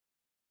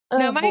 Oh,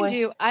 now, mind boy.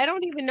 you, I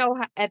don't even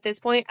know at this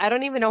point, I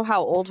don't even know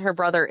how old her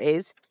brother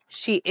is.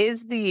 She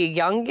is the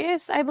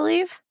youngest, I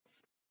believe.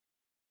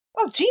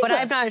 Oh, Jesus. But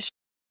I'm not sure.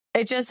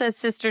 It just says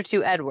sister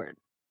to Edward.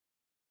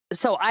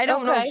 So I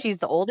don't know if she's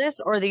the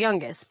oldest or the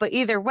youngest. But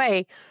either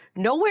way,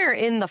 nowhere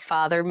in the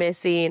father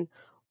missing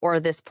or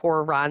this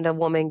poor Rhonda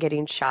woman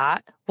getting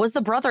shot was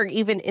the brother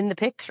even in the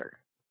picture.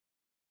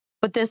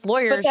 But this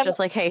lawyer is just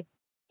like, hey,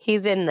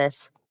 he's in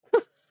this.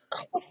 What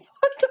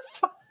the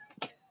fuck?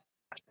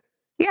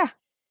 Yeah.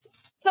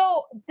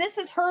 So this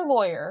is her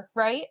lawyer,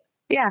 right?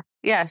 Yeah.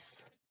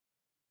 Yes.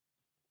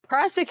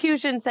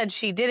 Prosecution said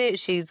she did it.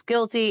 She's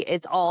guilty.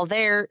 It's all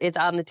there. It's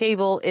on the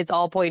table. It's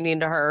all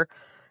pointing to her.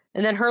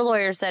 And then her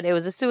lawyer said it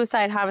was a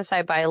suicide,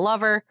 homicide by a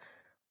lover,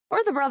 or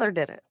the brother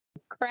did it.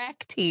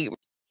 Crack team.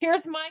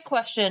 Here's my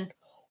question.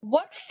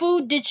 What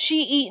food did she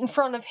eat in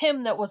front of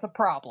him that was a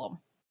problem?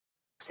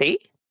 See?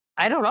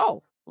 I don't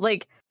know.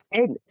 Like,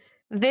 and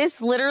this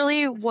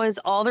literally was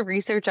all the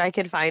research I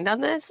could find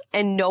on this,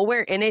 and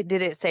nowhere in it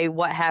did it say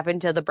what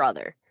happened to the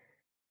brother.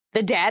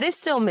 The dad is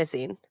still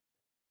missing.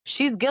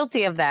 She's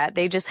guilty of that.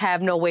 They just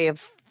have no way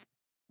of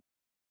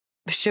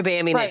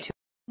shabamming it to.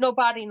 No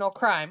body, no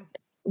crime.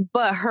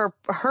 But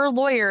her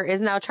lawyer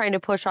is now trying to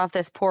push off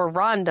this poor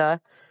Rhonda,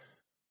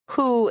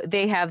 who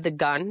they have the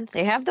gun,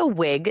 they have the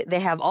wig, they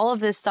have all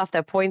of this stuff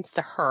that points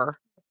to her.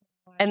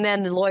 And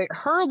then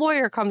her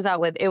lawyer comes out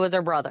with, it was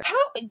her brother. How,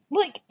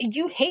 like,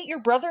 you hate your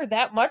brother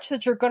that much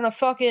that you're gonna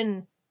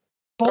fucking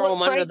throw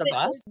him under the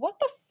bus? What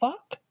the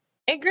fuck?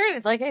 And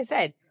granted, like I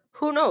said,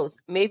 who knows?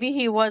 Maybe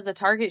he was a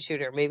target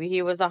shooter. Maybe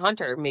he was a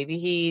hunter. Maybe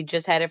he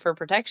just had it for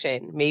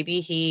protection.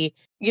 Maybe he,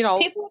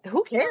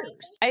 who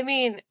cares? I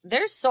mean,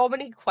 there's so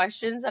many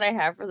questions that I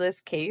have for this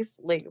case.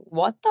 Like,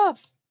 what the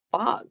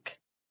fuck?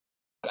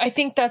 I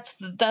think that's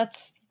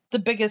the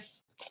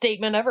biggest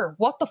statement ever.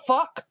 What the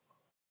fuck?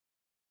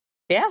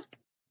 Yeah.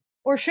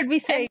 Or should we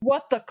say,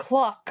 what the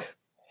cluck?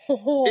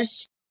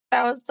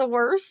 That was the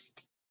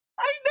worst.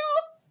 I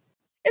know.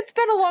 It's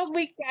been a long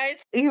week,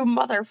 guys. You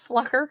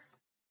motherfucker.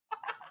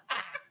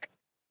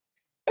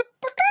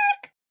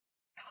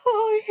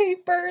 Oh, I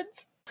hate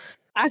birds.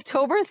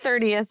 October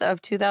 30th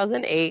of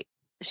 2008,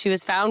 she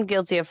was found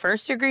guilty of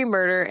first-degree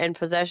murder and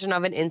possession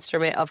of an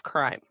instrument of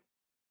crime.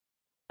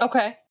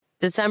 Okay.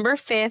 December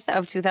 5th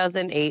of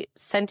 2008,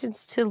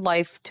 sentenced to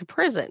life to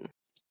prison.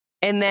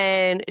 And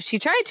then she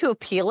tried to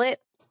appeal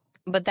it,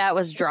 but that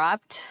was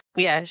dropped.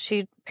 Yeah,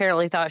 she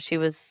apparently thought she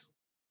was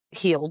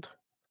healed.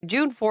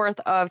 June 4th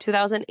of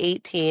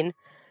 2018,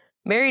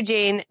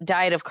 MaryJane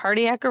died of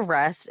cardiac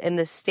arrest in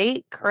the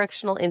State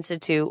Correctional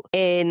Institute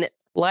in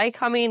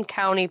Lycoming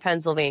County,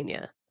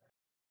 Pennsylvania.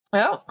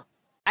 Oh.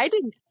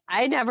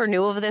 I never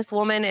knew of this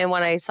woman, and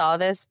when I saw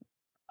this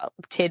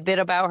tidbit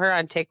about her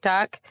on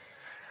TikTok,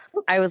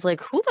 I was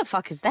like, who the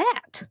fuck is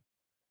that?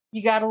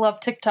 You gotta love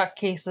TikTok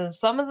cases.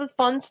 Some of the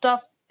fun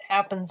stuff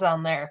happens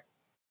on there.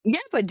 Yeah,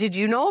 but did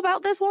you know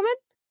about this woman?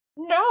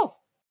 No.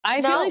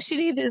 I feel like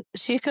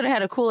she could have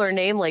had a cooler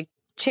name, like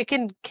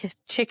Chicken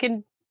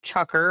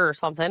Chucker or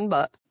something,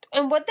 but.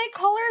 And what they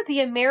call her? The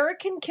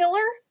American Killer?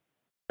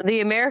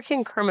 The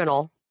American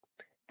Criminal.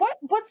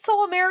 What's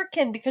so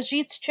American? Because she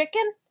eats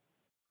chicken?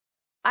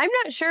 I'm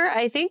not sure.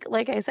 I think,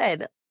 like I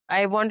said,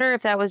 I wonder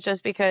if that was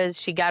just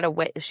because she got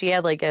away. She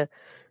had like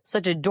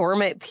such a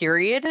dormant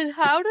period. And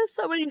how does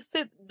somebody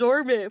sit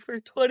dormant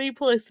for 20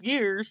 plus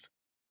years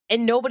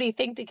and nobody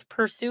think to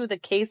pursue the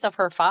case of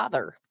her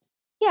father?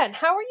 Yeah, and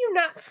how are you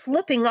not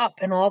slipping up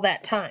in all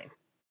that time?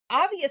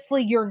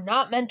 Obviously, you're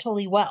not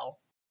mentally well.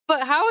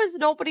 But how is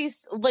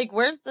nobody's, like,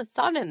 where's the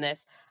son in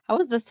this? How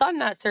is the son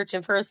not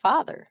searching for his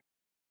father?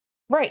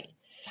 Right.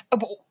 Who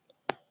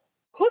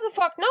the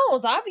fuck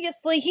knows?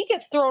 Obviously, he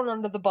gets thrown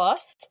under the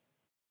bus.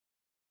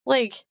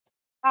 Like,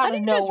 how do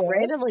you just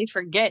randomly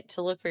forget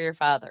to look for your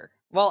father?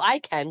 Well, I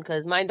can,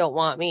 because mine don't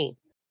want me.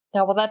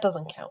 Yeah, well, that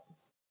doesn't count.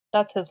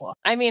 That's his law.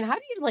 I mean, how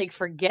do you, like,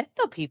 forget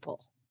the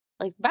people?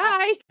 Like,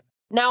 bye.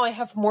 Now I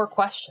have more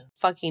questions.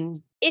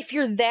 Fucking if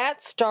you're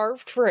that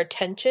starved for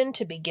attention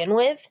to begin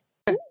with,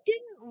 who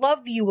didn't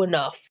love you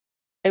enough?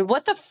 And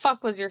what the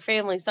fuck was your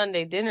family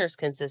Sunday dinners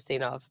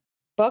consisting of?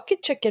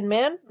 Bucket chicken,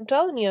 man. I'm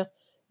telling you.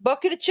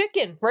 Bucket of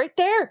chicken, right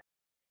there.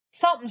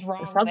 Something's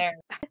wrong there.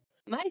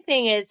 My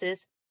thing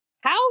is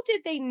how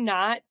did they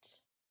not,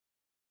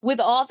 with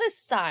all the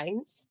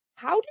signs,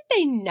 how did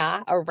they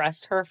not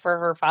arrest her for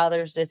her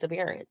father's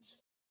disappearance?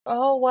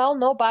 Oh, well,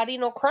 no body,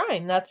 no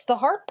crime. That's the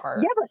hard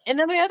part. Yeah, and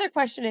then my other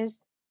question is,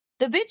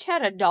 the bitch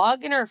had a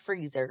dog in her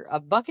freezer, a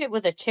bucket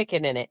with a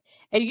chicken in it,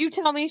 and you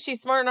tell me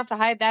she's smart enough to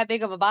hide that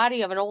big of a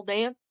body of an old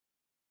dame?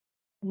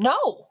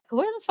 No.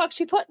 Where the fuck's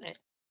she putting it?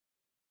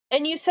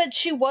 And you said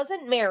she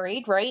wasn't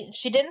married, right?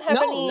 She didn't have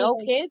any...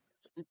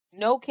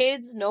 No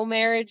kids, no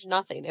marriage,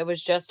 nothing. It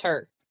was just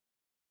her.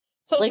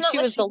 So like she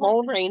was the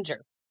Lone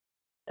Ranger.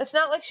 It's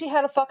not like she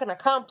had a fucking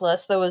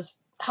accomplice that was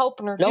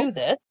helping her do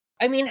this.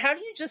 I mean, how do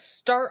you just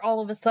start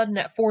all of a sudden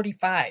at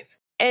 45?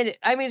 And,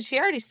 I mean, she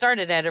already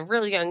started at a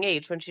really young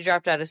age when she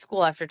dropped out of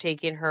school after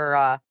taking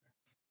her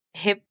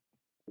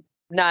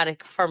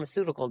hypnotic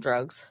pharmaceutical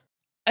drugs.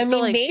 I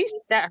mean, maybe... she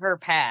set her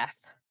path.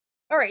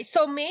 All right,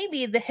 so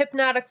maybe the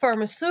hypnotic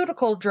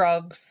pharmaceutical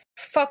drugs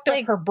fucked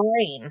up her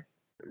brain.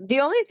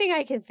 The only thing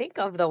I can think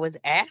of, though, is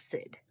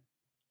acid.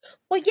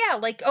 Well, yeah,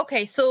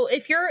 okay, so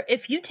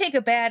if you take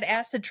a bad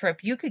acid trip,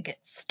 you could get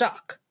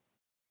stuck.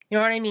 You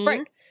know what I mean?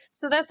 Right.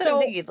 So that's what I'm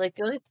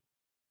thinking.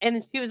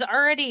 And she was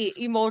already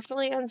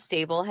emotionally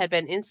unstable, had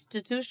been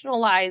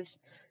institutionalized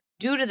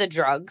due to the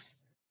drugs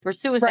for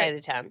suicide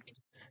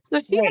attempt. So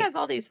she has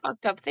all these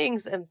fucked up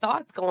things and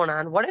thoughts going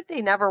on. What if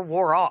they never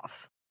wore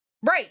off?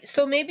 Right.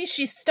 So maybe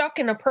she's stuck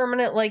in a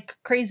permanent,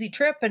 crazy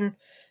trip, and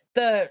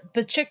the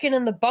chicken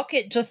in the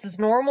bucket just is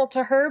normal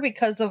to her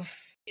because of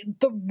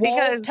the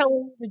walls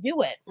telling her to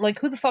do it.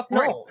 Who the fuck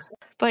knows?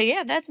 But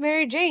yeah, that's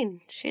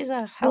MaryJane. She's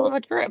a hell of a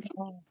trip.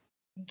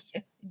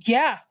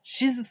 Yeah,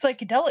 she's a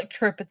psychedelic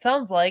trip, it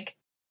sounds like.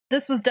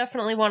 This was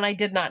definitely one I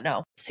did not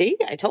know. See,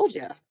 I told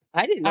you.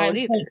 I didn't know it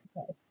either.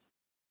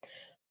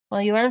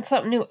 Well, you learn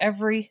something new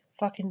every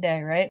fucking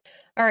day, right?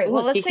 All right,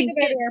 well, let's take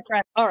a better our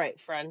friends. All right,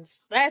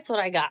 friends. That's what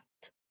I got.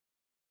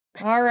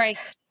 All right.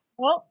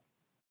 Well,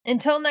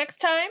 until next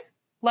time,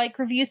 like,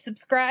 review,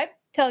 subscribe,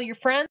 tell your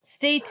friends.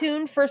 Stay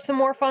tuned for some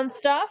more fun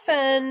stuff,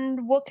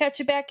 and we'll catch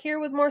you back here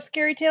with more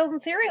scary tales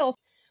and cereals.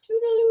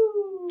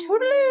 Toodaloo!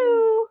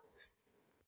 Toodaloo!